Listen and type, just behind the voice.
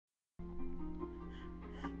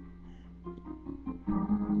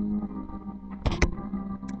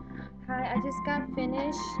I just got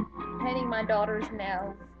finished painting my daughter's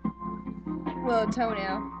nails. Well,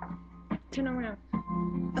 toenail. Turn around.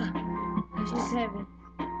 She's heavy.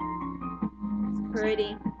 It's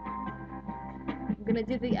pretty. I'm gonna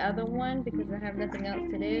do the other one because I have nothing else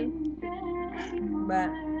to do. But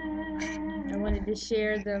I wanted to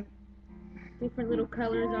share the different little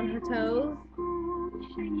colors on her toes.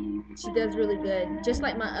 She does really good. Just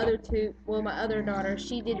like my other two, well, my other daughter,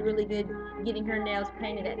 she did really good getting her nails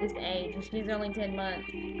painted at this age. She's only 10 months.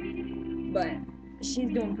 But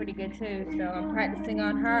she's doing pretty good too, so I'm practicing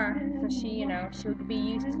on her. So she'll be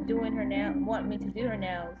used to doing her nails, want me to do her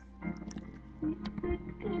nails.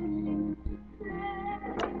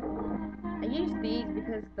 I use these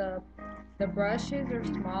because the brushes are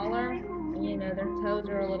smaller. Their toes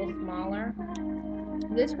are a little smaller.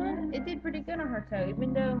 This one, it did pretty good on her toe,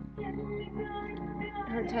 even though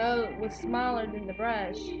her toe was smaller than the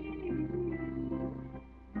brush.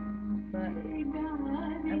 But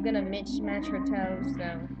I'm gonna match her toes, so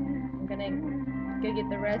I'm gonna go get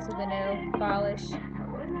the rest of the nail polish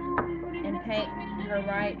and paint her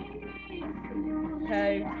right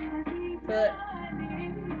toe, foot.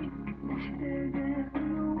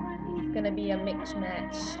 It's gonna be a mix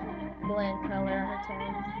match blend color on her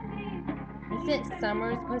toes. And since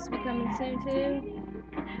summer is supposed to be coming soon too,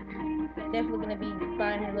 definitely gonna be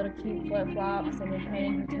buying her little cute flip flops and then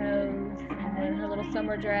painting her toes and then her little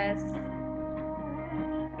summer dress.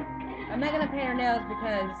 I'm not gonna paint her nails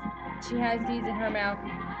because she has these in her mouth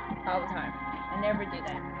all the time. I never do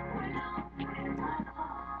that.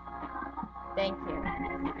 Thank you.